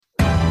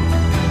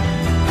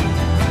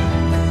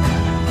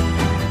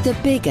The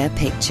Bigger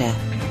Picture,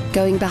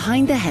 going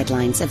behind the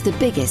headlines of the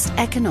biggest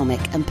economic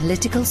and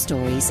political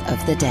stories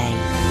of the day.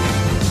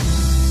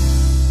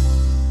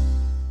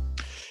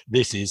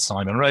 This is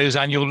Simon Rose,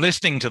 and you're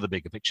listening to The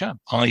Bigger Picture.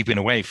 I've been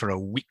away for a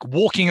week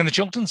walking in the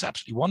Chilterns,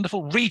 absolutely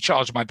wonderful,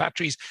 recharged my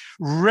batteries,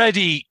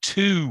 ready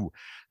to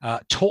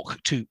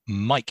talk to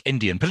Mike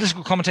Indian,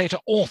 political commentator,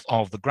 author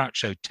of the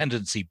Groucho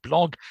Tendency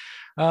blog.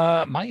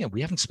 Maya,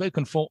 we haven't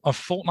spoken for a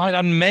fortnight,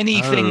 and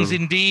many things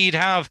indeed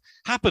have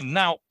happened.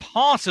 Now,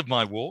 part of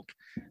my walk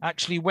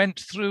actually went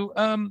through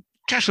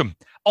Chesham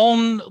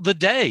on the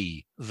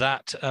day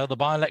that the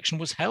by-election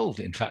was held.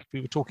 In fact, we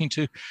were talking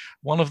to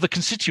one of the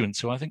constituents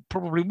who I think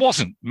probably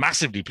wasn't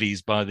massively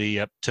pleased by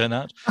the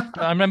turnout.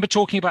 I remember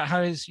talking about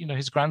how his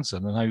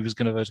grandson and how he was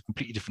going to vote a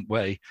completely different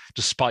way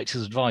despite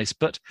his advice.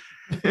 But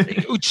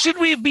should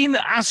we have been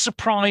as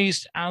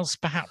surprised as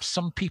perhaps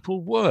some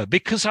people were?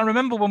 Because I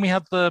remember when we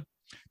had the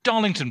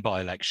Darlington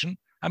by-election,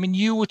 I mean,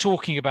 you were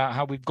talking about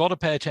how we've got to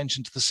pay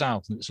attention to the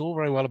south, and it's all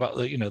very well about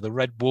the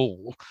red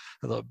wall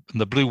and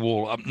the blue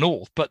wall up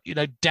north, but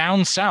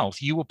down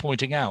south, you were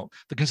pointing out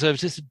the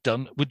Conservatives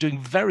were doing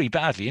very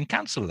badly in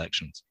council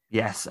elections.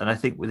 Yes, and I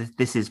think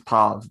this is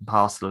part and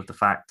parcel of the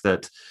fact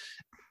that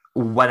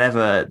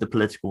whenever the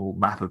political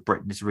map of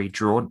Britain is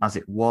redrawn, as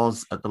it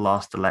was at the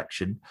last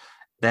election,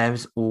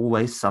 there's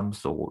always some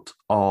sort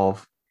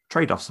of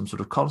trade-off, some sort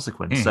of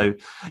consequence. So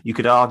you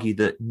could argue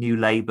that New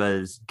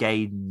Labour's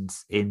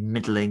gains in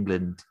Middle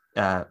England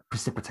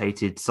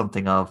precipitated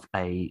something of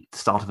a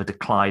start of a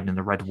decline in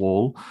the red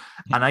wall.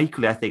 And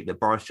equally, I think that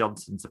Boris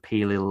Johnson's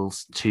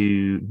appeals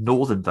to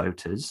northern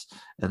voters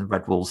and the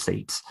red wall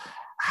seats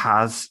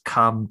has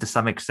come to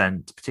some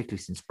extent, particularly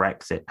since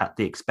Brexit, at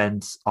the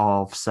expense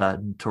of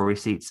certain Tory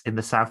seats in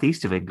the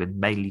southeast of England,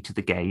 mainly to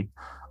the gain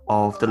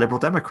of the Liberal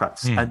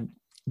Democrats. And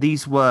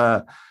these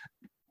were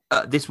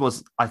this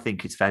was, I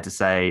think it's fair to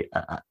say,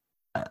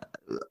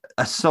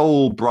 a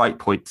sole bright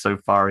point so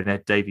far in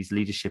Ed Davey's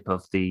leadership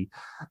of the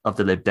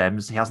Lib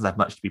Dems. He hasn't had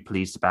much to be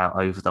pleased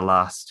about over the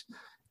last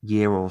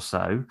year or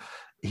so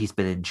he's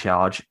been in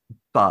charge,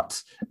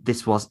 but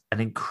this was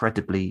an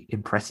incredibly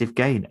impressive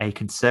gain. A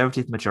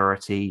Conservative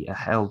majority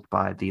held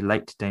by the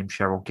late Dame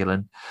Cheryl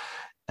Gillen,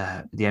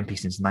 the MP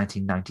since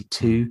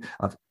 1992,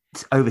 of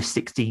over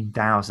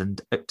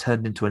 16,000, it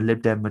turned into a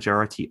Lib Dem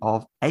majority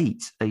of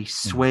 8, a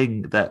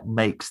swing that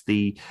makes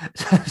the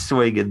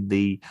swing in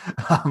the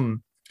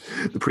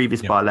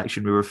previous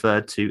by-election we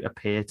referred to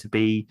appear to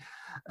be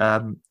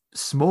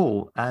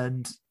small.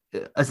 And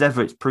as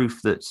ever, it's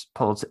proof that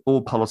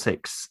all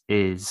politics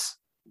is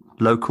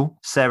local.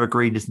 Sarah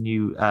Green is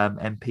new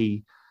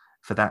MP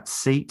for that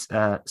seat.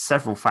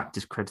 Several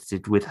factors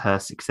credited with her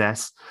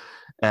success,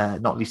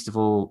 not least of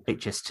all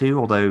HS2,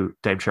 although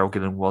Dame Cheryl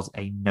Gillen was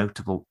a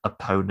notable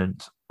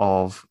opponent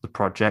of the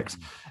project,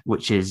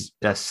 which is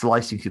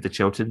slicing through the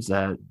Chilterns.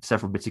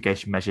 Several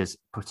mitigation measures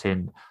put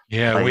in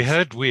place.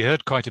 we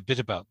heard quite a bit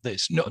about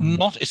this.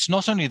 It's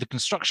not only the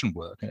construction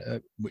work,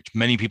 which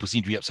many people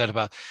seem to be upset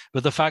about,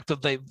 but the fact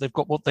that they've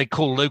got what they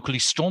call locally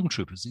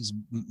stormtroopers, these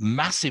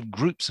massive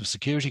groups of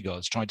security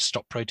guards trying to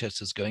stop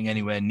protesters going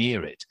anywhere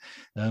near it.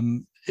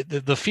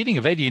 The feeling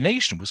of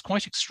alienation was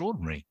quite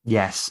extraordinary.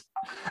 Yes.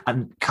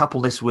 And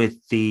couple this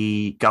with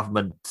the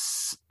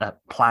government's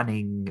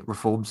planning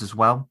reforms as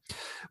well,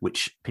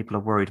 which people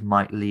are worried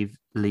might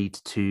lead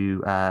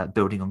to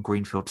building on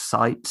greenfield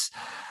sites.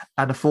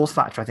 And a fourth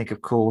factor, I think,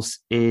 of course,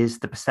 is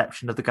the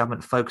perception of the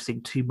government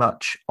focusing too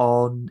much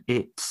on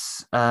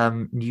its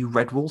new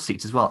red wall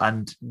seats as well.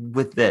 And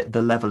with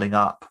the levelling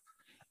up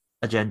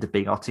agenda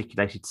being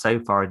articulated so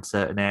far in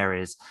certain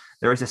areas,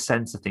 there is a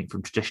sense, I think,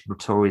 from traditional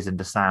Tories in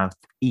the south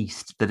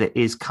east that it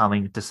is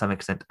coming to some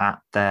extent at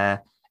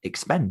their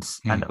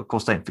expense. And of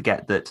course, don't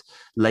forget that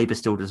Labour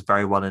still does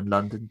very well in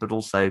London, but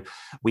also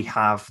we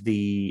have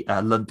the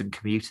London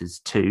commuters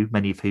too,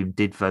 many of whom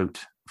did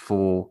vote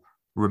for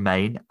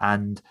Remain.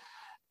 And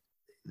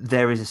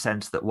there is a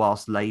sense that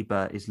whilst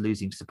Labour is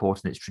losing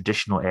support in its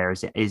traditional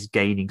areas, it is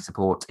gaining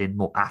support in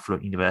more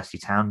affluent university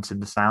towns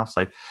in the south,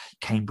 so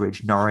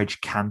Cambridge,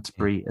 Norwich,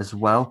 Canterbury as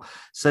well.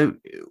 So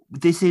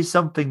this is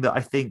something that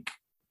I think,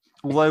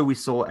 although we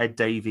saw Ed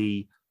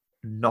Davey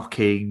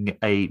knocking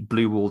a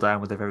blue wall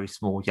down with a very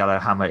small yellow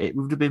hammer, it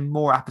would have been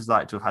more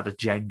apposite to have had a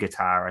Jenga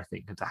tower, I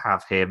think, and to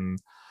have him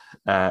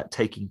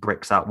taking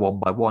bricks out one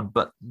by one.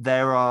 But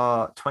there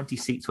are 20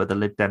 seats where the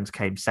Lib Dems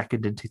came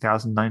second in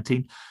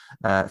 2019.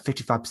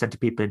 55% of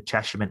people in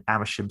Chesham and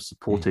Amersham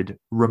supported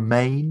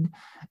Remain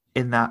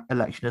in that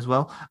election as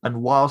well.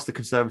 And whilst the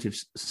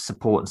Conservatives'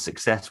 support and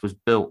success was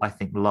built, I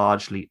think,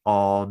 largely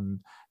on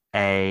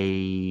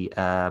the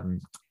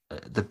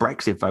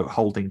Brexit vote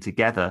holding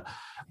together,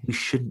 we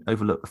shouldn't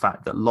overlook the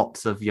fact that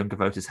lots of younger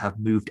voters have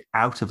moved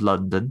out of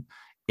London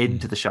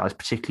into the shires,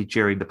 particularly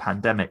during the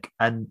pandemic.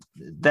 And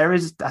there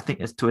is, I think,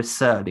 to a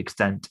certain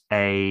extent,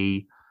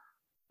 a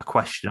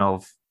question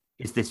of,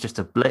 is this just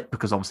a blip?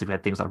 Because obviously we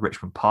had things like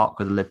Richmond Park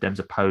where the Lib Dems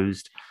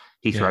opposed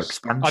Heathrow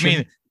expansion. I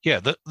mean, Yeah,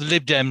 the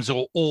Lib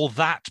Dems or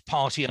that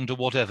party under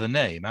whatever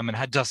name, I mean,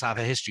 does have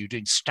a history of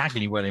doing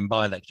staggeringly well in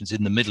by-elections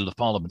in the middle of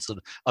parliaments that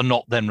are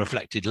not then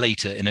reflected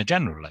later in a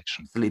general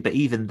election. Absolutely. But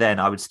even then,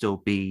 I would still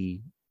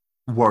be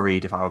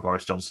worried if I were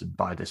Boris Johnson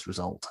by this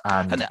result.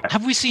 And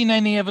have we seen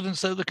any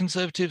evidence, though, the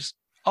Conservatives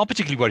are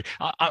particularly worried?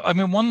 I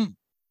mean, one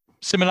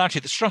similarity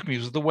that struck me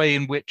was the way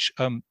in which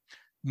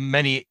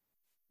many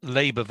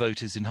Labour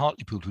voters in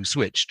Hartlepool who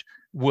switched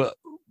were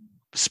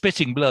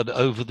spitting blood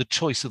over the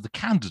choice of the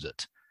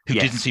candidate who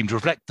didn't seem to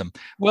reflect them.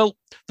 Well,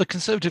 the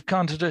Conservative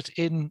candidate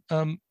in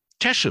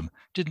Chesham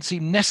didn't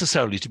seem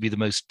necessarily to be the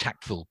most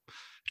tactful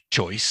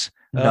choice.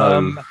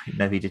 No,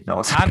 he did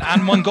not.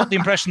 and one got the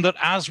impression that,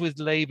 as with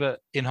Labour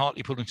in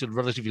Hartlepool until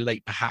relatively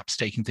late, perhaps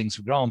taking things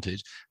for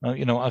granted,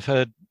 I've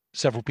heard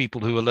several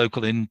people who are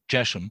local in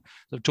Chesham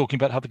talking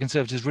about how the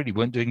Conservatives really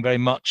weren't doing very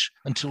much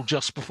until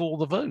just before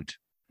the vote.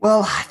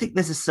 Well, I think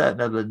there's a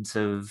certain element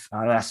of,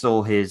 I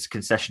saw his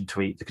concession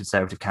tweet, the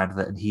Conservative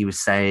candidate, and he was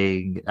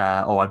saying,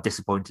 I'm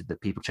disappointed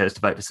that people chose to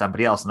vote for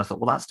somebody else. And I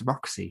thought, well, that's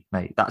democracy,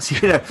 mate. That's,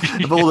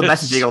 of all the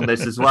messaging on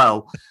this as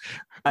well.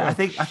 I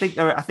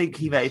think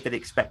he may have been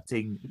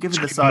expecting,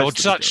 given the size. Lord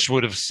Sutch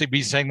would have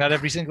been saying that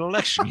every single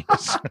election.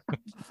 Yes.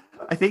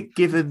 I think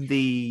given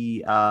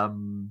the, I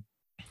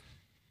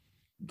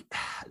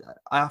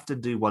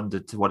often do wonder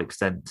to what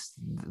extent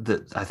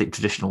that I think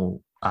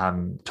traditional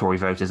Tory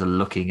voters are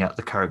looking at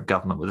the current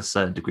government with a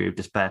certain degree of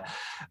despair.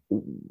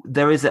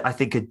 There is, I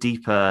think, a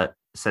deeper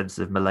sense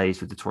of malaise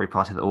with the Tory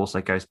party that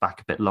also goes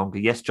back a bit longer.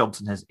 Yes,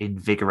 Johnson has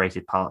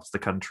invigorated parts of the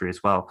country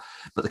as well,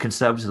 but the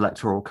Conservative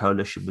electoral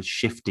coalition was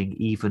shifting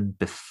even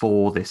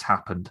before this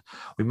happened.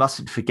 We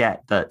mustn't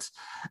forget that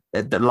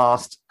at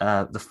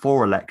the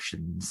 4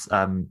 elections,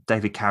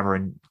 David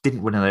Cameron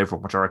didn't win an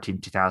overall majority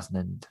in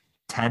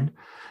 2010.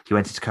 He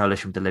went into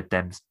coalition with the Lib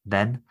Dems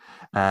then.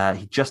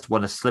 He just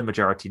won a slim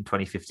majority in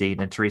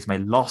 2015, and Theresa May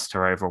lost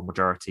her overall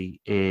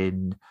majority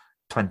in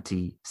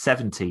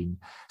 2017.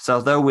 So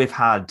although we're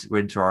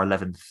into our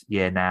 11th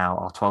year now,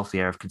 our 12th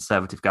year of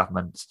Conservative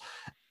governments,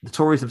 the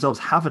Tories themselves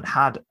haven't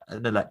had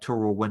an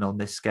electoral win on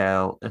this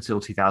scale until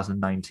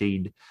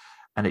 2019.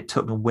 And it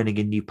took them winning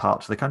in new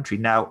parts of the country.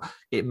 Now,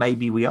 it may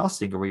be we are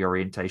seeing a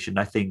reorientation.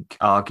 I think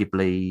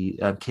arguably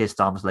Keir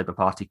Starmer's Labour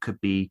Party could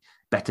be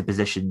better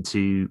positioned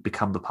to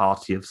become the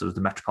party of sort of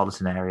the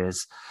metropolitan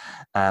areas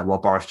while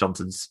Boris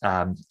Johnson's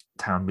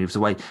town moves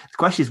away. The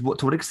question is,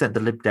 to what extent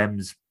the Lib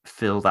Dems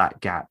fill that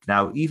gap?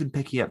 Now, even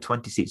picking up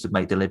 20 seats would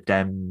make the Lib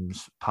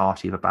Dems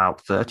party of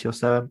about 30 or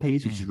so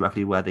MPs, which is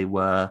roughly where they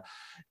were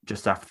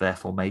just after their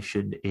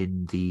formation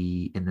in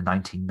the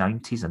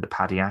 1990s under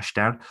Paddy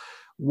Ashdown.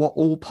 What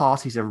all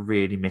parties are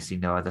really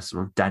missing, though, are the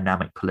sort of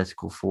dynamic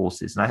political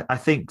forces. And I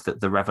think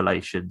that the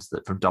revelations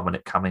that from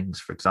Dominic Cummings,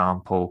 for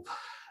example,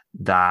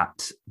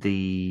 that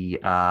the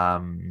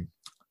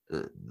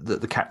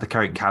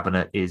current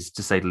cabinet is,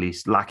 to say the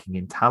least, lacking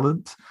in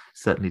talent.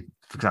 Certainly,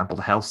 for example,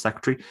 the health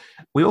secretary.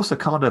 We also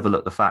can't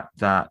overlook the fact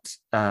that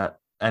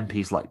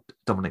MPs like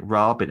Dominic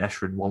Raab in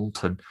Esher and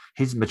Walton,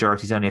 his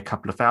majority is only a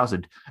couple of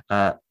thousand.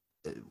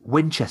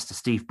 Winchester,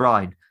 Steve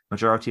Brine,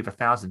 majority of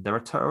 1,000. There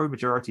are Tory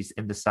majorities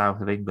in the south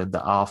of England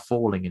that are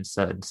falling in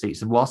certain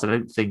seats. And whilst I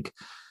don't think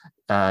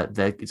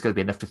it's going to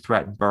be enough to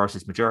threaten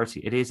Boris's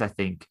majority, it is, I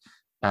think,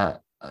 a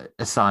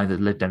sign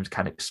that Lib Dems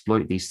can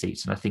exploit these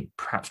seats and I think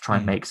perhaps try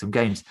and make some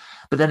gains.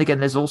 But then again,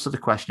 there's also the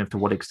question of to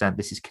what extent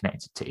this is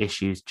connected to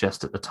issues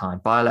just at the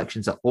time.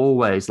 By-elections are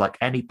always, like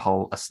any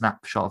poll, a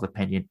snapshot of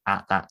opinion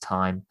at that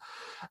time.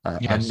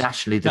 And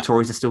nationally, the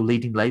Tories are still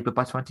leading Labour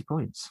by 20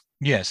 points.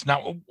 Yes.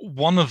 Now,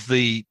 one of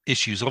the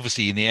issues,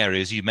 obviously, in the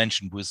areas you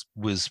mentioned was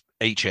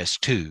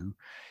HS2,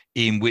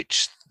 in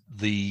which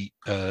the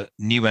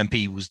new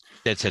MP was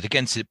dead set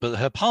against it, but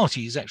her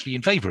party is actually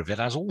in favour of it,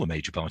 as all the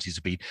major parties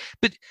have been.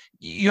 But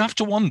you have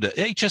to wonder,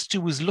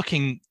 HS2 was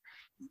looking,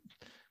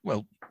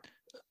 well,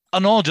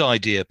 an odd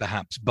idea,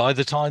 perhaps, by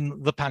the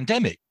time the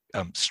pandemic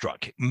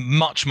struck.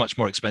 Much, much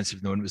more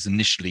expensive than when it was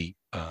initially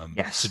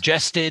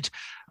suggested.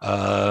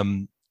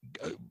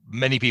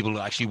 Many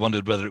people actually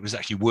wondered whether it was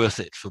actually worth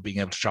it for being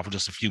able to travel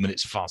just a few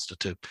minutes faster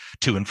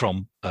to and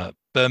from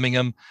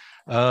Birmingham.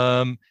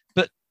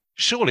 But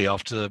surely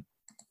after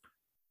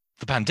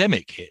the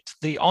pandemic hit,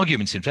 the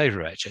arguments in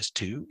favour of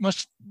HS2,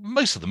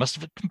 most of them must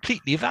have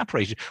completely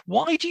evaporated.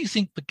 Why do you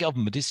think the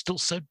government is still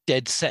so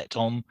dead set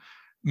on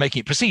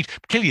making it proceed?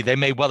 Clearly, they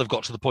may well have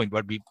got to the point where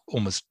it'd be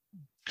almost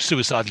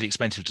suicidally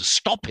expensive to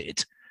stop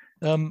it.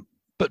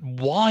 But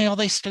why are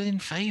they still in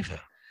favour?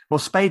 Well,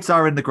 spades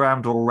are in the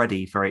ground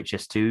already for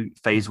HS2.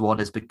 Phase 1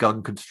 has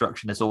begun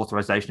construction as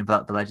authorisation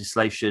of the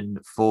legislation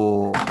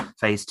for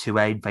Phase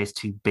 2A and Phase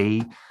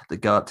 2B that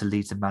go up to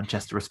Leeds and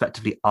Manchester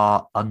respectively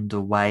are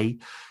underway.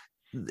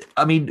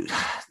 I mean,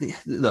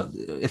 look,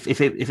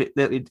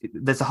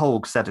 there's a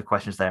whole set of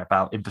questions there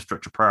about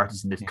infrastructure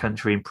priorities in this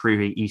country,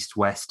 improving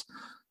east-west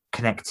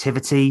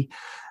connectivity.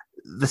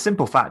 the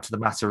simple fact of the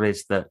matter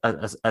is that,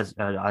 as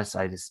I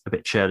say this a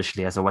bit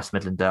churlishly as a West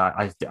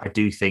Midlander, I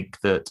do think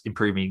that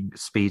improving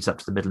speeds up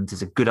to the Midlands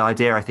is a good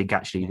idea. I think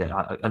actually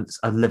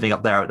that living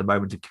up there at the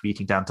moment and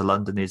commuting down to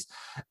London is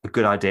a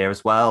good idea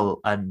as well.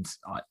 And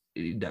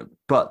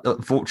but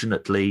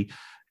unfortunately,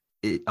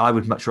 I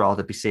would much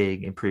rather be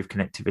seeing improved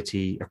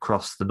connectivity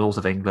across the north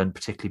of England,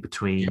 particularly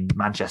between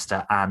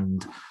Manchester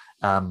and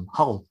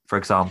Hull, for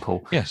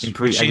example. Yes,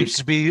 which seems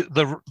to be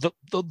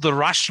the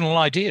rational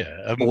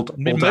idea.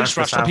 Most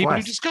rational people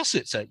who discuss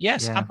it say,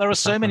 yes, and there are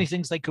so many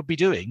things they could be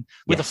doing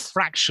with a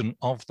fraction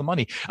of the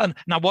money. And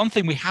now, one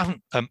thing we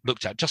haven't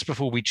looked at just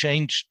before we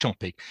change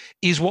topic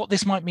is what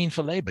this might mean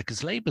for Labour,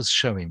 because Labour's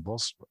showing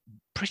was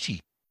pretty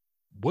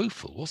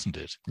woeful, wasn't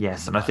it?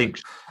 Yes, and I think,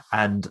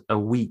 and a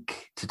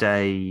week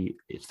today,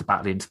 it's the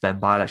Batley and Spen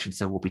by-election,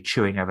 so we'll be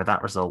chewing over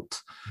that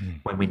result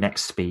when we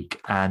next speak.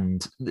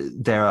 And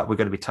we're going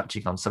to be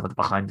touching on some of the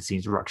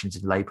behind-the-scenes ructions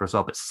in Labour as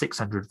well, but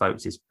 600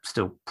 votes is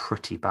still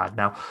pretty bad.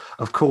 Now,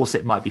 of course,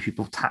 it might be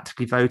people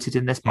tactically voted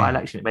in this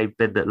by-election. It may have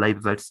been that Labour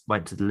voters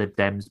went to the Lib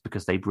Dems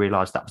because they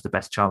realised that was the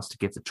best chance to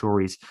give the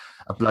Tories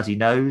a bloody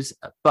nose.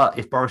 But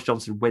if Boris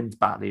Johnson wins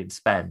Batley and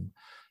Spen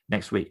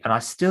next week, and I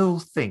still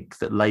think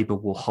that Labour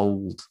will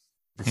hold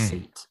the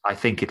seat. I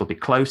think it'll be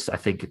close. I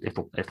think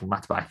it'll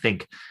matter, but I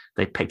think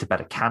they picked a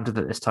better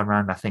candidate this time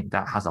around. I think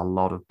that has a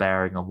lot of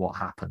bearing on what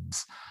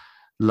happens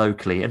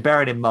locally. And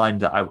bearing in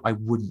mind that I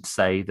wouldn't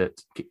say that,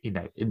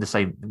 in the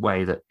same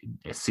way that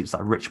it seems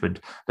like Richmond,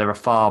 there are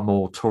far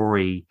more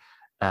Tory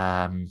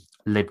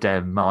Lib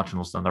Dem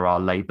marginals than there are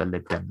Labour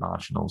Lib Dem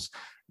marginals.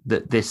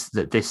 That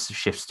this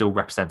shift still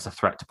represents a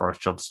threat to Boris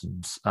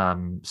Johnson's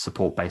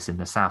support base in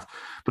the south.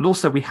 But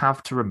also we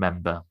have to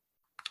remember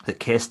that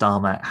Keir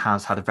Starmer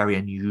has had a very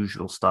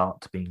unusual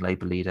start to being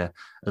Labour leader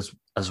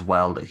as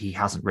well, that he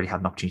hasn't really had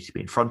an opportunity to be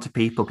in front of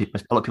people.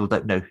 A lot of people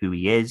don't know who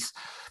he is.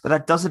 But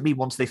that doesn't mean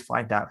once they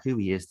find out who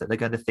he is that they're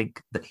going to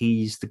think that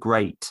he's the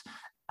great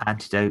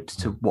antidote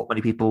to what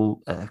many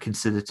people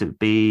consider to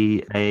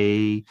be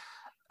the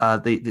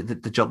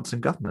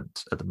Johnson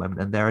government at the moment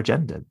and their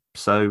agenda.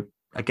 So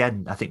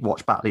again, I think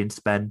watch Batley and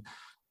Spen.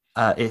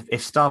 If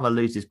Starmer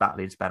loses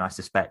Batley and Spen, I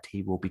suspect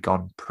he will be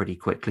gone pretty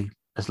quickly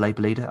as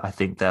Labour leader. I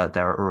think there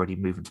are already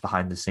movements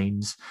behind the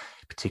scenes,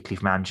 particularly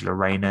from Angela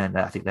Rayner, and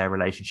I think their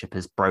relationship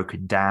has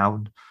broken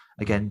down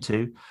again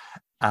too.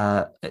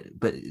 But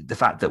the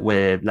fact that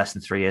we're less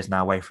than 3 years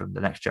now away from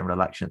the next general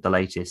election at the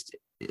latest,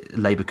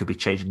 Labour could be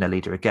changing their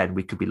leader again.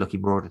 We could be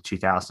looking more at a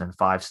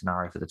 2005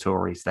 scenario for the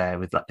Tories there,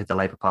 with the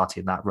Labour Party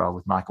in that role,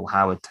 with Michael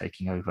Howard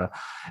taking over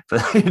for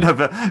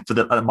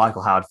the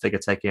Michael Howard figure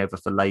taking over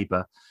for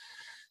Labour.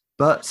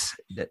 But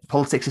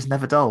politics is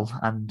never dull,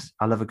 and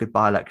I love a good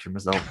by-election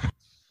result.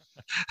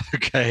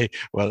 Okay,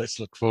 well, let's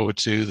look forward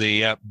to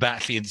the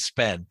Batley and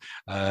Spen.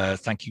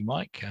 Thank you,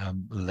 Mike.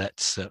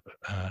 Let's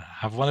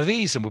have one of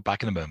these, and we're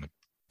back in a moment.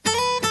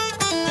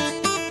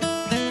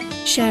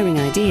 Sharing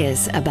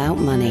ideas about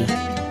money.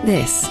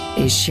 This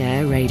is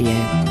Share Radio.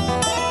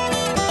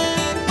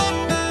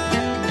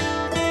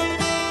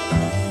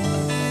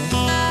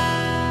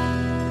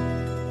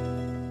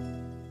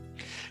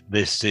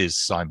 This is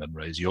Simon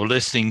Rose. You're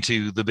listening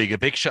to The Bigger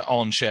Picture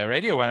on Share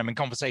Radio, where I'm in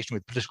conversation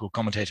with political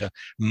commentator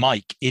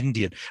Mike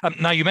Indian.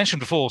 Now, you mentioned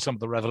before some of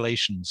the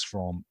revelations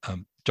from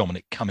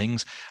Dominic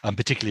Cummings,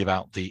 particularly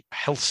about the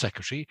Health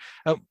Secretary.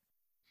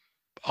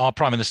 Our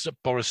Prime Minister,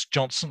 Boris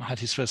Johnson, had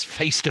his first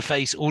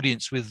face-to-face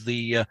audience with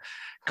the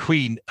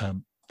Queen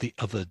the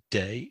other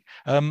day.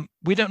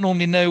 We don't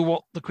normally know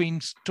what the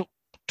Queen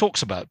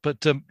talks about,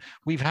 but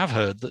we have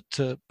heard that,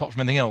 apart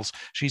from anything else,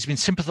 she's been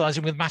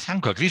sympathising with Matt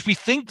Hancock. At least we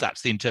think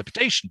that's the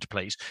interpretation to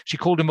place. She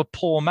called him a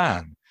poor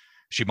man.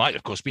 She might,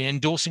 of course, be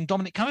endorsing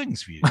Dominic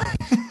Cummings' view.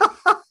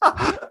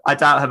 I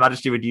doubt Her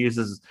Majesty would use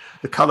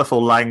the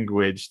colourful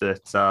language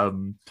that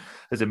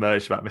has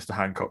emerged about Mr.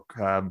 Hancock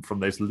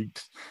from those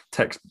leaked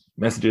text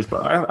messages.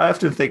 But I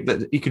often think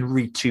that you can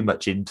read too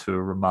much into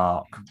a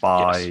remark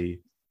by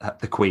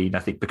the Queen. I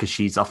think because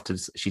she's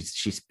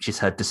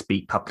heard to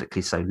speak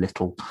publicly so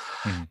little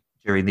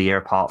during the year,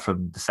 apart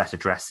from the set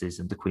addresses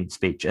and the Queen's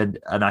speech, and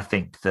I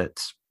think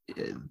that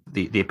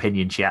the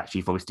opinion she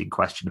actually voiced in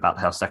question about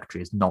the Health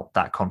Secretary is not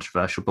that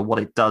controversial. But what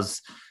it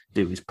does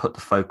do is put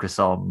the focus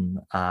on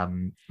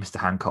Mr.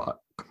 Hancock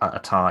at a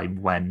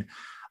time when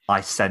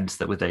I sense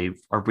that with a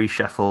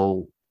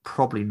reshuffle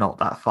probably not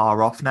that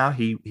far off now,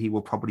 he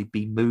will probably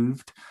be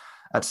moved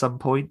at some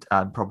point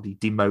and probably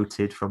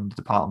demoted from the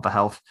Department for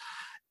Health.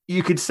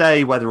 You could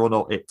say whether or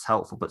not it's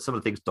helpful, but some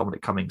of the things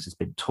Dominic Cummings has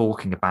been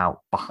talking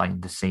about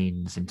behind the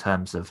scenes in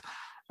terms of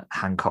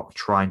Hancock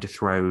trying to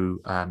throw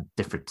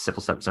different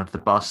civil servants under the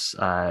bus,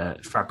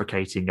 allegedly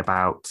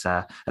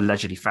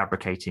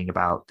fabricating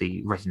about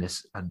the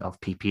readiness of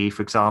PPE,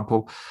 for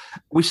example.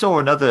 We saw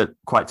another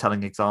quite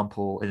telling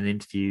example in an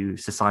interview.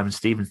 Sir Simon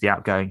Stevens, the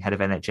outgoing head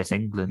of NHS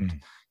England,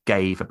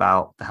 gave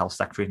about the health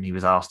secretary, and he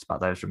was asked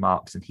about those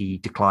remarks and he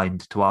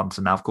declined to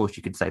answer. Now, of course,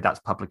 you can say that's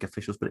public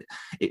officials, but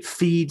it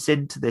feeds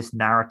into this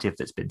narrative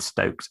that's been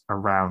stoked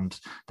around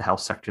the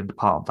health secretary and the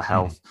Department for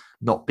Health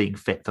not being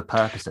fit for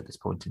purpose at this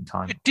point in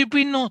time. Did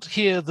we not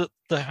hear that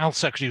the health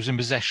secretary was in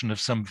possession of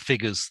some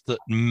figures that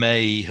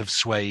may have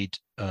swayed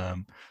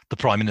the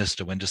Prime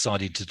Minister when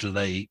deciding to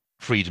delay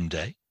Freedom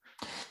Day?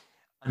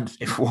 And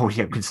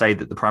you can say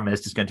that the Prime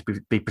Minister is going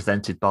to be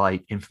presented by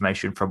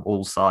information from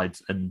all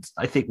sides. And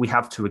I think we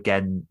have to,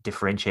 again,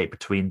 differentiate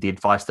between the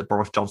advice that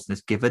Boris Johnson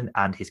has given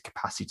and his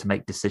capacity to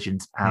make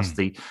decisions as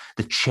the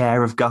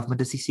chair of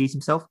government as he sees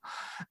himself.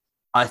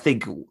 I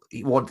think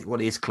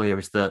what is clear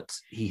is that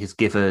he has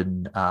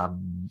given,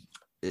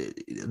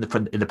 in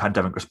the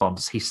pandemic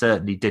response, he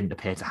certainly didn't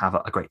appear to have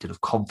a great deal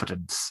of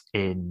confidence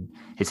in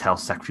his health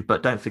secretary.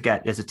 But don't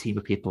forget, there's a team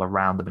of people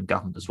around them in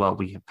government as well.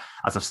 We have,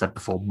 as I've said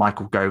before,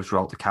 Michael Gove's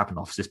role at the Cabinet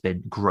Office has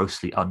been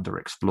grossly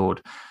underexplored.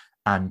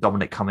 And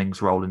Dominic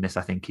Cummings' role in this,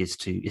 I think, is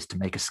to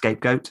make a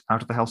scapegoat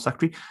out of the health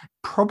secretary.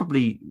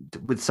 Probably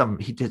with some,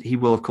 he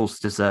will, of course,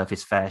 deserve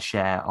his fair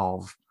share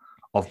of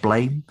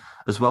blame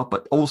as well.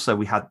 But also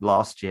we had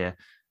last year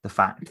the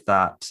fact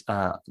that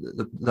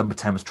the Number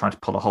 10 was trying to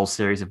pull a whole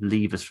series of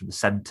levers from the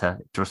centre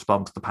to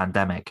respond to the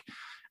pandemic.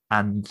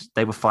 And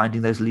they were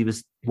finding those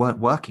levers weren't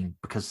working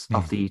because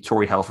of the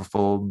Tory health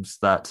reforms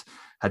that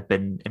had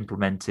been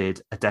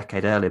implemented a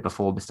decade earlier,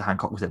 before Mr.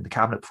 Hancock was in the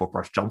cabinet, before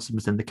Boris Johnson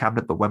was in the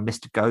cabinet, but when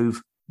Mr.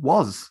 Gove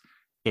was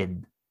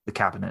in the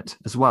cabinet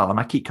as well. And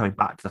I keep coming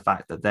back to the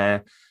fact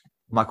that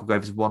Michael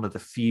Gove is one of the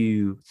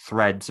few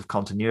threads of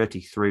continuity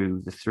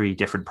through the three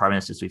different prime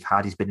ministers we've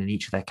had. He's been in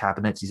each of their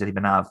cabinets. He's only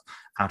been out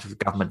of the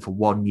government for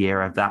 1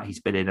 year of that. He's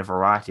been in a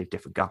variety of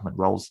different government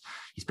roles.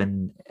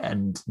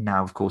 And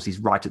now, of course, he's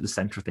right at the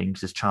centre of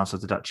things as Chancellor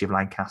of the Duchy of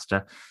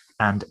Lancaster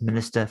and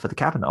Minister for the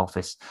Cabinet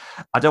Office.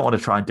 I don't want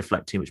to try and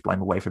deflect too much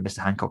blame away from Mr.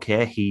 Hancock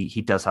here.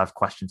 He does have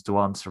questions to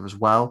answer as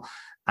well.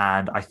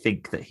 And I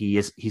think that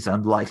he's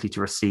unlikely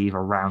to receive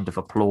a round of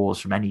applause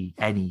from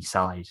any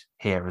side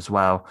here as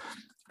well.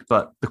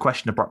 But the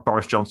question of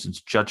Boris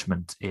Johnson's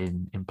judgment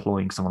in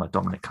employing someone like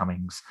Dominic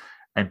Cummings,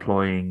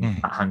 employing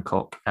Matt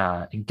Hancock,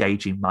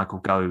 engaging Michael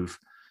Gove,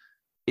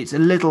 it's a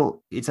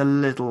little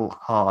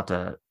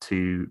harder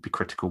to be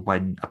critical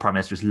when a Prime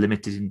Minister is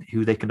limited in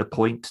who they can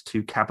appoint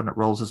to cabinet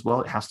roles as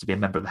well. It has to be a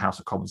member of the House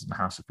of Commons and the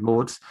House of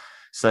Lords.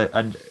 So,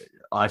 and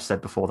I've said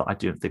before that I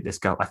think this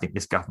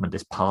government,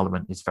 this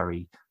Parliament, is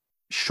very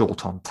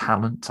short on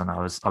talent. And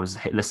I was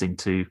listening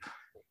to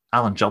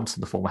Alan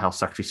Johnson, the former Health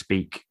Secretary,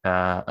 speak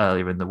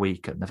earlier in the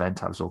week at an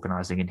event I was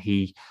organising, and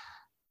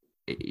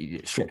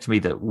it struck me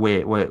that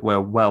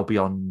we're well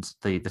beyond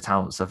the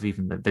talents of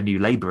even the new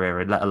Labour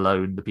era, let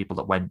alone the people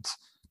that went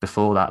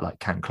before that, like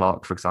Ken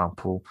Clarke, for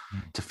example,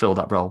 to fill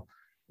that role.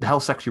 The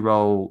Health Secretary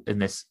role in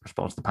this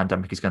response to the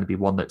pandemic is going to be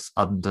one that's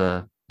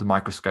under the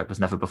microscope as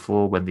never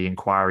before when the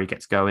inquiry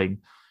gets going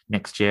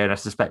next year. And I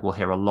suspect we'll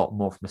hear a lot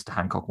more from Mr.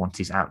 Hancock once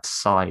he's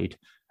outside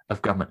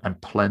of government, and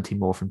plenty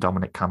more from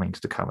Dominic Cummings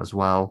to come as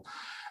well.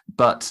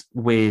 But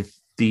with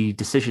the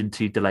decision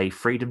to delay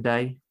Freedom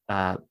Day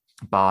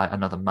by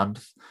another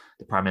month,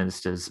 the Prime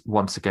Minister's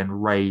once again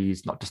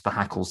raised not just the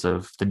hackles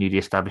of the newly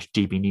established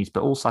GB News,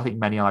 but also I think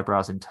many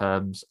eyebrows in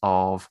terms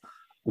of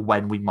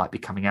when we might be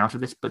coming out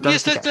of this. But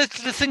let's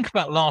think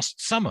about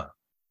last summer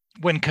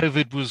when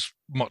COVID was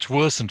much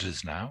worse than it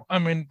is now. I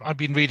mean, I've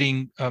been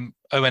reading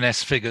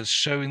ONS figures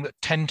showing that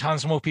 10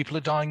 times more people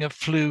are dying of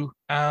flu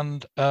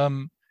and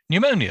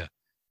pneumonia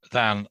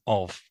than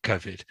of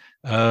COVID.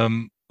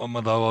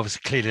 Although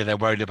obviously clearly they're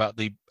worried about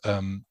the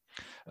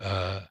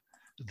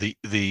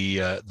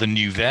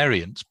new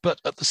variants, but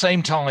at the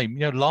same time,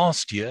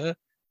 last year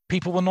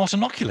people were not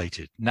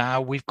inoculated.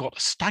 Now we've got a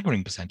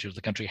staggering percentage of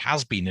the country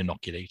has been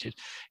inoculated.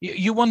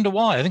 You wonder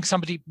why. I think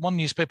one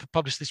newspaper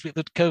published this week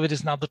that COVID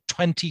is now the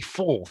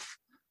 24th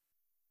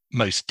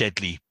most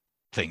deadly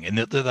thing, and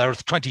that there are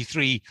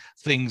 23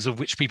 things of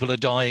which people are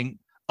dying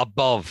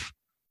above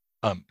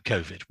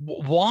COVID.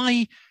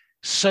 Why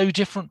so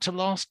different to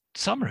last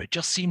summer? It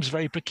just seems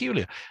very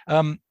peculiar.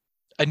 And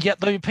yet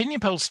the opinion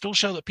polls still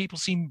show that people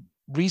seem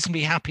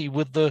reasonably happy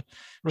with the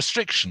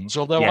restrictions,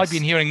 although yes. I've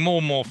been hearing more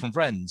and more from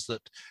friends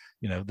that,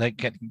 they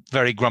get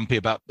very grumpy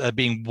about there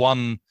being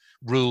one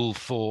rule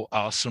for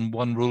us and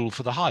one rule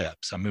for the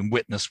high-ups. I mean,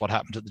 witness what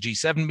happened at the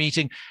G7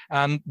 meeting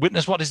and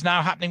witness what is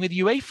now happening with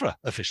UEFA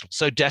officials.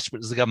 So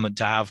desperate is the government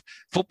to have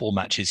football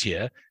matches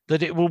here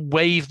that it will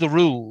waive the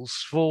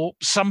rules for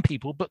some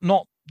people, but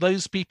not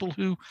those people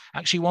who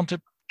actually want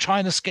to try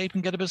and escape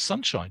and get a bit of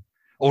sunshine,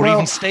 or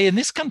even stay in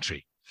this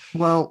country.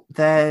 Well,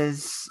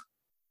 there's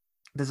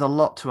a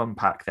lot to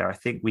unpack there. I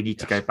think we need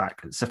to go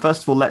back. So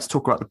first of all, let's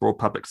talk about the broad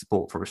public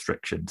support for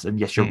restrictions. And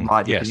yes, you're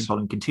right. The opinion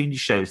polling continues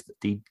shows that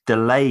the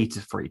delay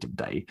to Freedom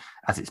Day,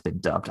 as it's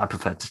been dubbed, I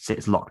prefer to see it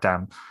as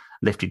lockdown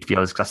lifting, to be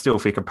honest, because I still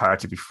feel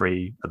comparatively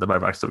free at the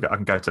moment.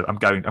 I'm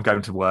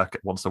going to work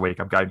once a week.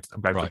 I'm going to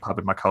the pub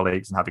with my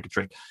colleagues and having a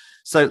drink.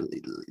 So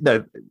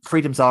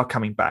freedoms are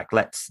coming back.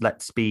 Let's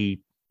be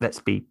let's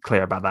be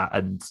clear about that.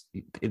 And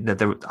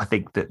I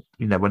think that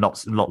we're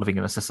not living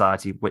in a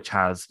society which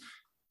has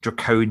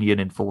draconian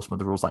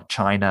enforcement of the rules like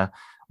China.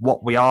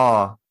 What we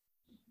are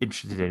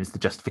interested in is the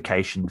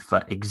justification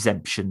for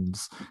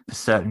exemptions for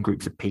certain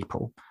groups of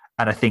people.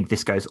 And I think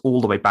this goes all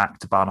the way back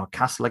to Barnard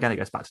Castle again. It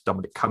goes back to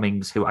Dominic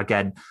Cummings, who,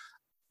 again,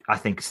 I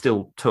think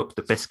still took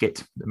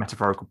the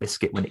metaphorical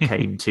biscuit when it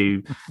came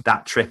to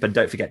that trip. And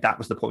don't forget, that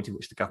was the point at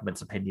which the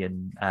government's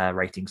opinion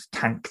ratings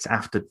tanked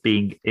after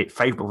being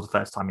favourable for the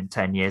first time in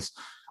 10 years,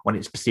 when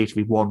it's perceived to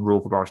be one rule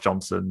for Boris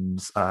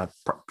Johnson's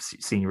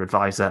senior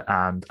advisor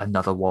and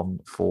another one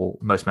for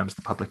most members of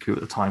the public who at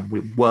the time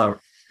were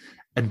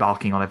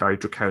embarking on a very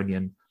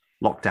draconian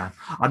lockdown.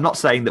 I'm not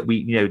saying that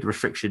the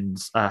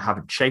restrictions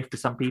haven't chafed for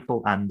some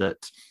people, and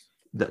that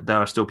there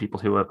are still people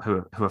who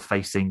are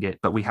facing it,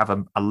 but we have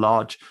a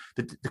large.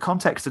 The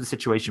context of the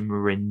situation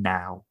we're in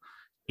now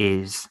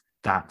is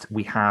that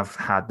we have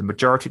had the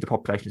majority of the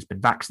population has been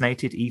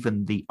vaccinated.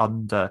 Even the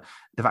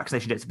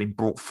vaccination dates have been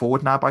brought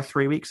forward now by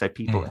 3 weeks. So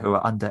people who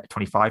are under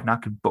 25 now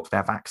can book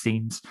their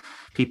vaccines.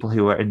 People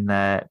who are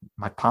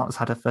my partner's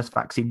had her first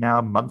vaccine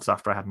now, months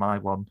after I had my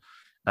one.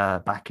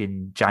 Back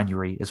in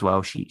January as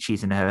well.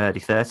 She's in her early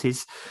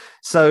 30s.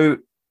 So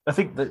I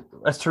think that,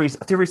 as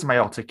Theresa May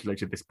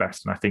articulated this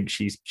best, and I think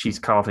she's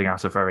carving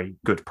out a very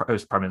good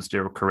post-prime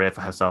ministerial career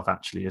for herself,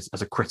 actually, as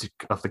a critic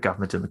of the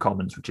government in the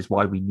Commons, which is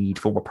why we need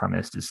former prime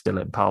ministers still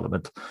in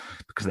Parliament,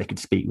 because they can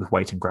speak with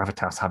weight and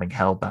gravitas, having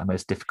held that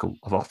most difficult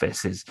of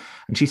offices.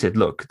 And she said,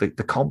 look, the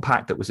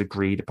compact that was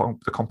agreed upon,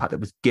 the compact that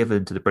was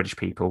given to the British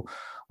people,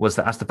 was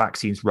that as the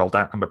vaccines rolled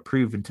out and were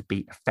proven to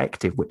be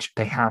effective, which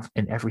they have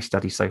in every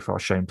study so far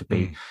shown to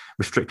be,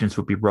 restrictions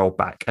would be rolled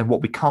back. And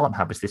what we can't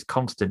have is this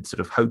constant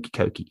sort of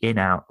hokey-cokey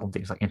in-out on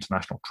things like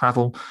international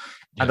travel.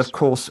 Yes. And of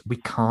course, we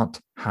can't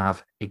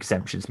have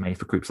exemptions made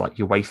for groups like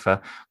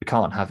UEFA. We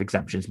can't have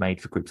exemptions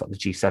made for groups like the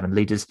G7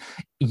 leaders.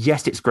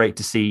 Yes, it's great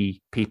to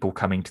see people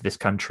coming to this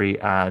country,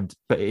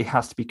 but it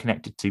has to be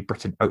connected to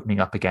Britain opening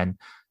up again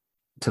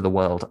to the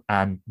world,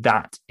 and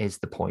that is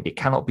the point. It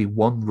cannot be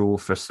one rule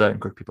for a certain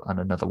group of people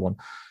and another one,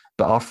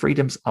 but our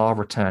freedoms are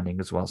returning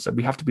as well, so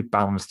we have to be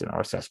balanced in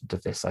our assessment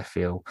of this, I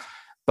feel.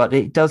 But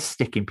it does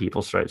stick in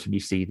people's throats when you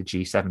see the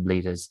G7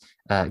 leaders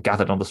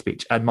gathered on the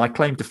speech. And my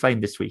claim to fame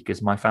this week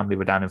is my family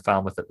were down in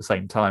Falmouth at the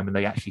same time, and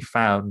they actually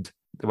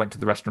they went to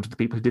the restaurant of the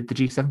people who did the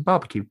G7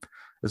 barbecue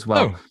as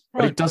well. Oh,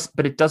 right.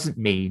 But it doesn't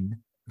mean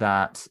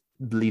that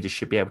leaders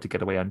should be able to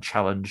get away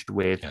unchallenged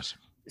with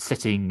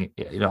sitting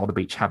on the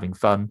beach having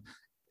fun.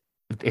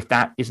 If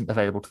that isn't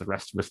available to the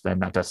rest of us, then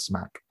that does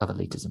smack of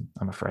elitism,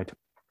 I'm afraid.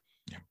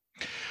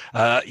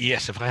 Yeah.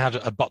 Yes, if I had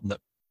a button that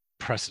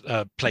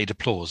played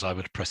applause, I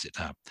would press it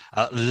now.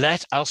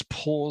 Let us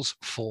pause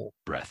for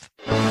breath.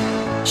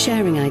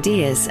 Sharing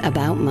ideas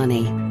about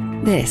money.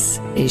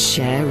 This is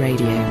Share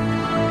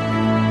Radio.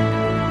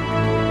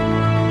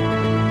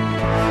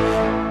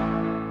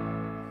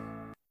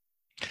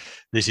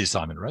 This is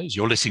Simon Rose.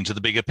 You're listening to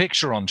The Bigger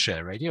Picture on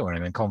Share Radio, and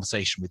I'm in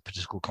conversation with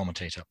political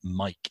commentator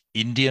Mike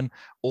Indian,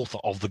 author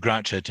of the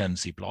Groucho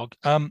Tendency blog.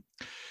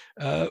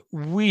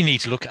 We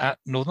need to look at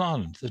Northern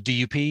Ireland, the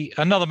DUP.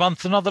 Another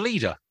month, another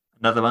leader.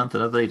 Another month,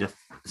 another leader.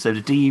 So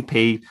the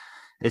DUP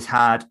has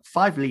had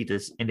 5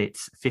 leaders in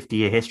its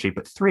 50-year history,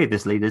 but 3 of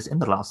those leaders in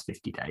the last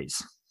 50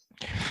 days,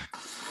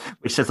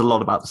 which says a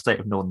lot about the state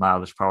of Northern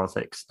Irish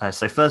politics.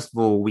 So first of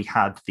all, we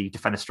had the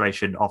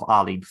defenestration of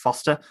Arlene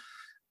Foster,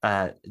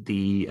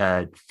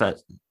 the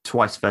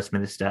twice First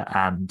Minister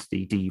and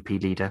the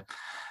DUP leader,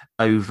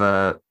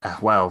 over,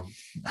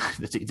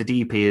 the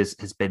DUP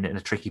has been in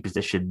a tricky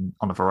position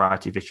on a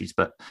variety of issues,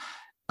 but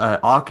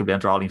arguably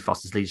under Arlene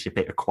Foster's leadership,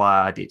 it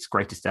acquired its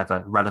greatest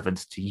ever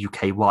relevance to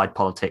UK-wide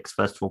politics,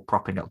 first of all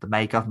propping up the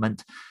May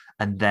government,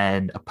 and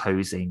then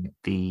opposing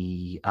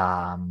the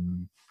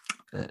Northern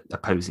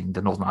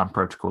Ireland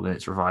Protocol in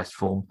its revised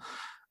form.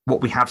 What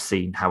we have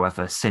seen,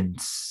 however,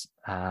 since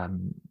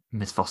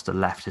Ms Foster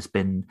left has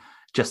been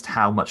just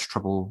how much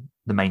trouble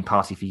the main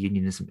party for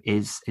unionism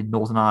is in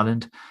Northern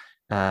Ireland.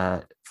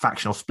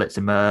 Factional splits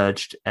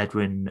emerged.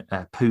 Edwin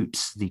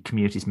Poots, the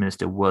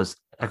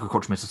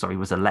agriculture minister,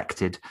 was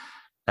elected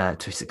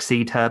to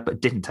succeed her, but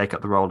didn't take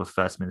up the role of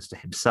First Minister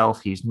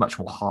himself. He's much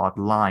more hard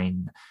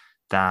line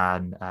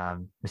than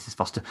Mrs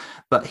Foster,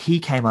 but he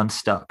came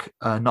unstuck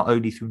not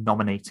only through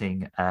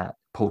nominating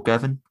Paul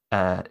Girvan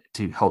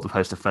to hold the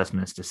post of First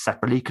Minister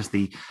separately, because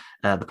the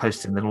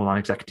posts in the Northern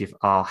Ireland Executive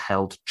are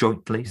held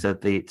jointly, so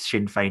the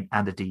Sinn Féin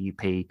and the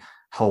DUP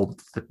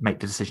make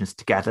the decisions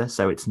together.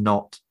 So it's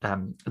not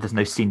there's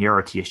no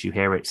seniority issue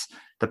here.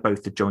 They're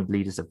both the joint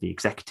leaders of the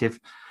executive.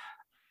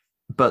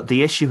 But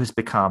the issue has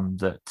become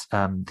that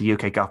the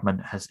UK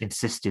government has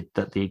insisted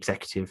that the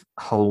executive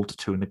hold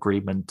to an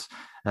agreement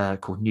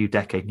called New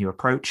Decade, New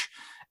Approach,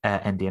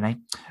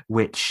 NDNA,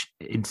 which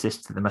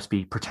insists that there must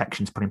be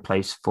protections put in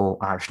place for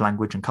Irish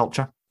language and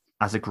culture,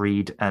 as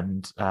agreed,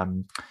 and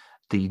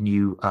the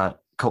new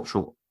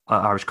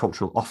Irish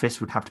Cultural Office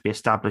would have to be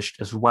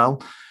established as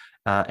well.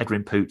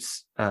 Edwin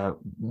Poots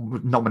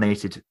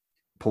nominated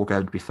Paul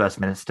Girvan to be First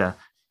Minister,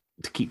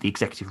 to keep the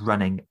executive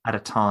running at a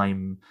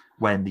time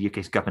when the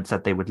UK's government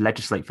said they would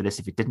legislate for this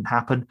if it didn't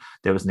happen.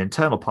 There was an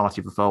internal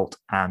party revolt,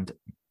 and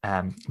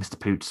Mr.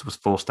 Poots was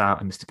forced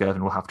out, and Mr.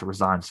 Girvan will have to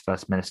resign as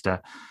First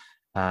Minister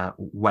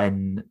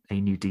when a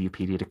new DUP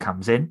leader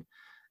comes in.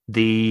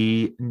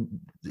 The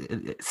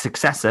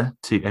successor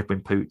to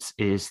Edwin Poots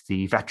is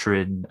the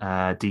veteran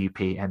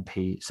DUP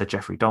MP Sir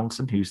Geoffrey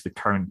Donaldson, who's the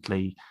current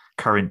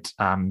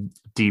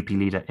DUP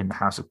leader in the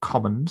House of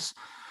Commons.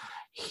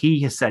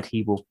 He has said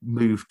he will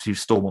move to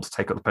Stormont to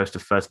take up the post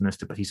of First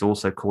Minister, but he's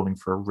also calling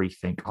for a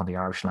rethink on the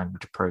Irish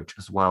language approach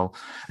as well,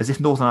 as if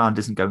Northern Ireland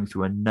isn't going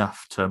through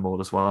enough turmoil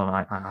as well.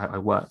 And I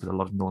work with a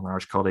lot of Northern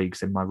Irish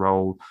colleagues in my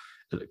role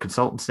at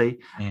consultancy,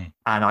 and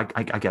I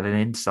get an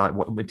insight.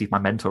 Indeed, my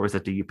mentor is a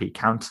DUP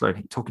councillor,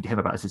 and talking to him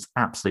about this is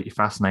absolutely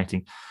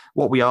fascinating.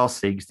 What we are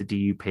seeing is the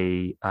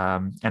DUP,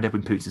 and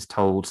Edwin Poots has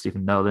told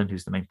Stephen Nolan,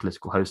 who's the main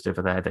political host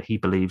over there, that he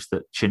believes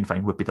that Sinn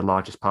Féin would be the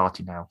largest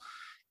party now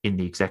in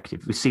the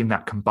executive. We've seen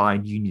that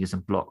combined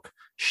unionism bloc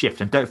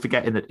shift. And don't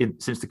forget,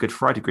 since the Good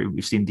Friday Agreement,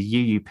 we've seen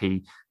the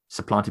UUP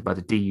supplanted by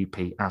the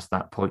DUP as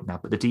that point now.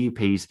 But the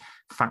DUP's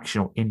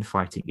factional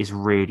infighting is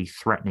really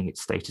threatening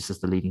its status as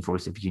the leading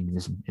voice of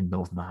unionism in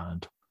Northern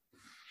Ireland.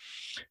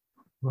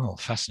 Well,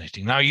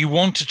 fascinating. Now, you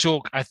want to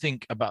talk, I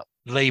think, about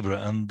Labour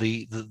and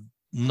the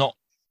not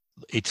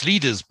its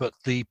leaders, but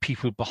the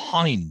people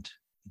behind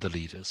the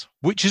leaders,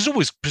 which is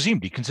always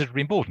presumably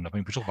considerably important. I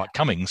mean, we talk about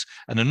Cummings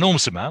an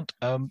enormous amount.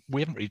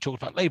 We haven't really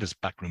talked about Labour's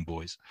backroom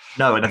boys.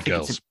 No, and I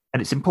think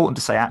it's important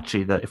to say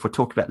actually that if we're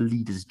talking about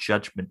leaders'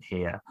 judgment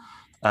here,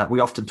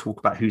 we often talk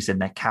about who's in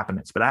their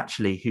cabinets, but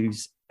actually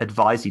who's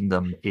advising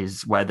them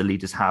is where the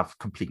leaders have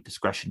complete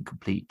discretion,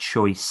 complete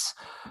choice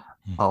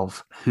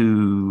of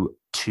who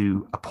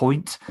to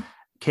appoint.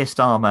 Keir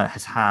Starmer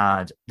has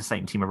had the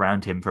same team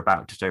around him for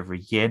about just over a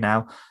year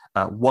now.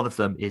 One of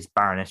them is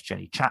Baroness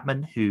Jenny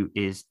Chapman, who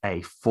is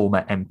a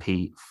former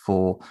MP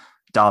for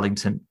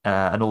Darlington,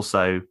 and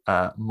also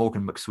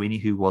Morgan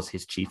McSweeney, who was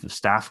his chief of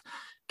staff.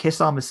 Keir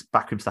Starmer's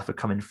backroom staff are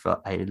coming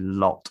for a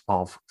lot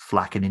of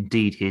flack, and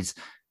indeed his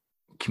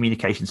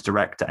communications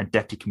director and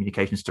deputy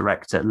communications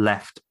director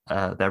left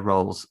their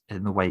roles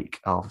in the wake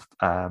of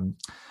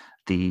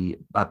the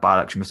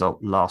by-election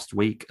result last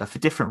week for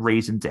different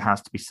reasons, it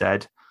has to be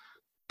said.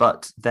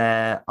 But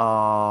there's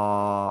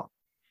a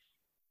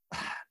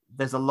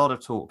lot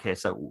of talk here.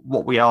 So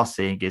what we are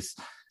seeing is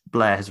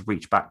Blair has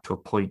reached back to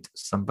appoint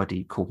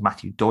somebody called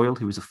Matthew Doyle,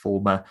 who was a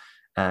former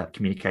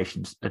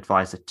communications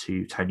advisor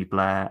to Tony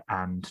Blair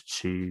and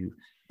to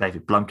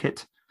David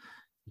Blunkett.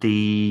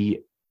 These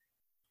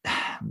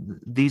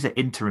are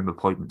interim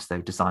appointments,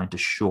 though, designed to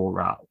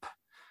shore up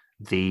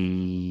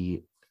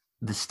the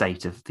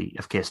state of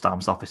Keir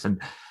Starmer's office,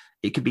 and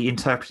it could be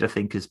interpreted, I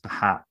think, as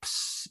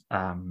perhaps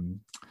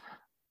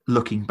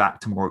looking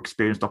back to more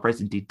experienced operators.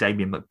 Indeed,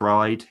 Damien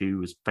McBride, who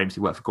was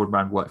famously worked for Gordon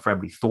Brown, worked for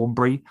Emily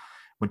Thornberry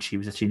when she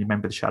was a senior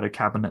member of the Shadow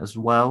Cabinet as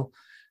well.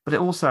 But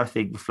it also, I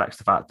think, reflects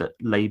the fact that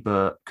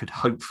Labour could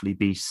hopefully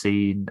be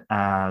seen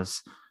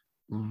as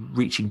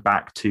reaching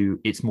back to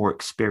its more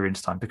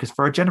experienced time. Because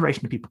for a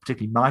generation of people,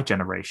 particularly my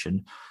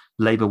generation,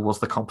 Labour was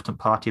the competent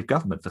party of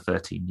government for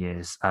 13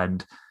 years.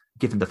 And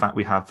given the fact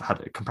we have had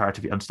a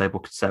comparatively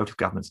unstable Conservative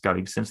governments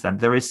going since then,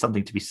 there is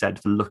something to be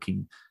said for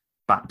looking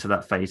back to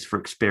that phase for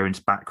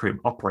experienced backroom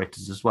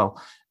operators as well,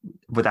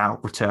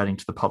 without returning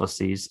to the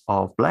policies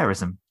of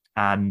Blairism.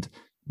 And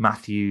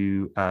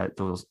Matthew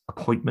Doyle's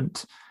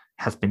appointment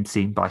has been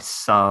seen by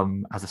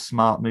some as a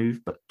smart move,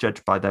 but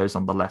judged by those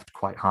on the left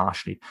quite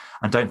harshly.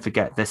 And don't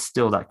forget, there's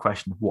still that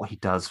question of what he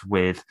does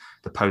with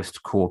the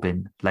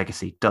post-Corbyn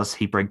legacy. Does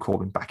he bring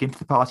Corbyn back into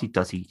the party?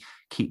 Does he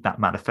keep that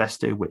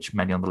manifesto, which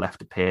many on the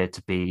left appear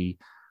to be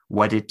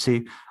wedded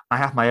to? I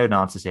have my own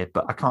answers here,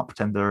 but I can't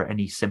pretend there are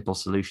any simple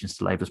solutions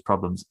to Labour's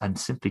problems, and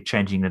simply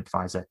changing an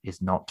advisor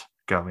is not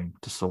going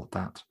to sort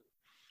that.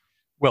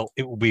 Well,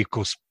 it will be, of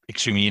course,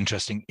 extremely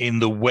interesting in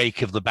the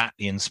wake of the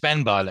Batley and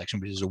Spen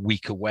by-election, which is a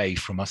week away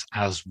from us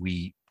as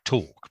we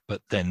talk.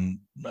 But then,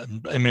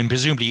 I mean,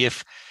 presumably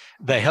if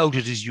they held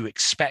it as you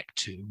expect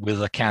to,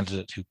 with a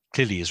candidate who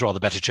clearly is rather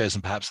better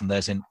chosen perhaps than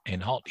theirs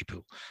in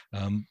Hartlepool,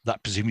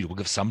 that presumably will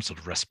give some sort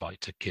of respite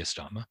to Keir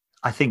Starmer.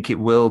 I think it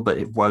will, but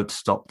it won't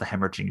stop the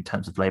hemorrhaging in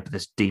terms of Labour.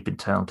 There's deep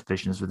internal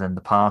divisions within the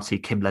party.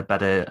 Kim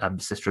Ledbetter,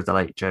 sister of the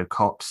late Joe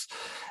Cox,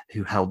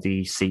 who held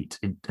the seat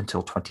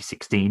until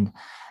 2016,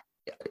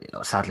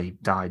 sadly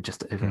died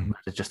just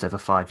over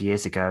 5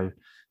 years ago,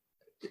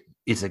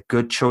 is a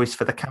good choice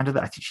for the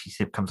candidate. I think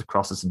she comes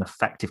across as an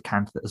effective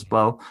candidate as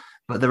well.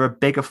 But there are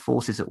bigger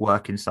forces at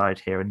work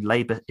inside here, and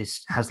Labour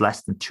has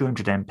less than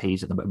 200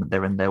 MPs at the moment.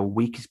 They're in their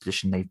weakest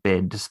position they've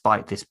been,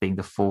 despite this being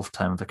the fourth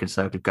term of a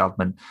Conservative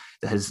government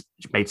that has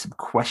made some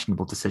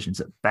questionable decisions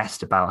at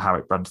best about how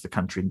it runs the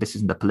country. And this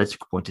isn't a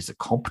political point, it's a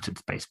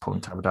competence-based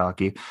point, I would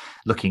argue,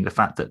 looking at the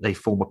fact that the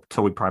former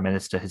Tory Prime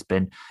Minister has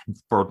been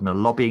embroiled in a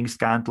lobbying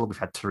scandal. We've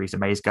had Theresa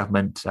May's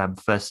government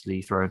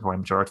firstly throwing away a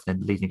majority,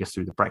 then leading us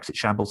through the Brexit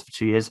shambles for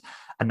 2 years,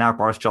 and now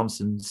Boris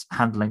Johnson's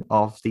handling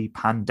of the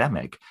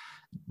pandemic.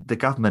 The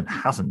government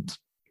hasn't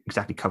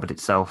exactly covered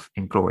itself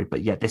in glory.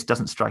 But yet, this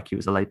doesn't strike you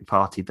as a Labour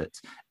Party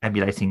that's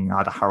emulating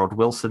either Harold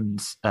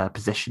Wilson's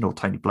position or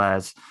Tony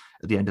Blair's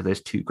at the end of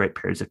those two great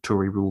periods of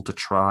Tory rule to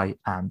try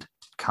and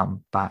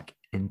come back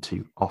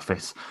into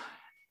office.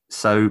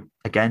 So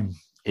again,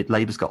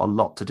 Labour's got a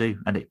lot to do,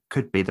 and it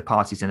could be the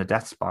party's in a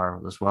death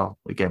spiral as well.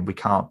 Again, we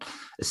can't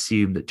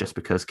assume that just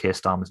because Keir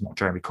Starmer's not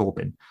Jeremy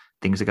Corbyn,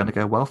 things are going to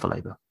go well for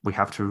Labour. We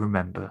have to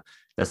remember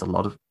there's a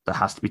lot that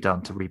has to be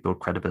done to rebuild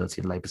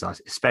credibility in Labour's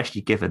eyes,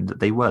 especially given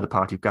that they were the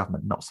party of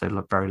government not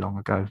so very long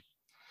ago.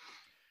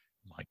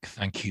 Mike,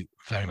 thank you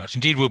very much.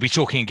 Indeed, we'll be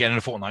talking again in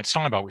a fortnight's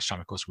time, by which time,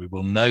 of course, we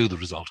will know the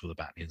result of the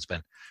Batley and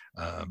Spen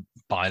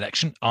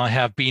by-election. I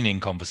have been in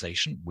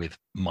conversation with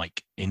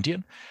Mike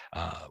Indian.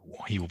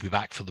 He will be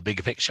back for the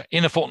bigger picture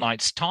in a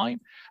fortnight's time.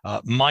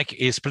 Mike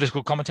is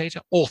political commentator,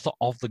 author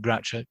of the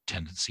Groucho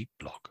Tendency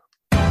blog.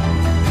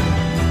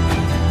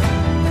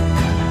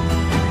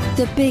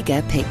 The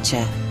Bigger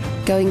Picture,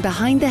 going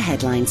behind the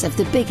headlines of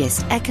the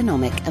biggest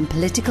economic and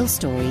political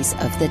stories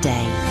of the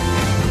day.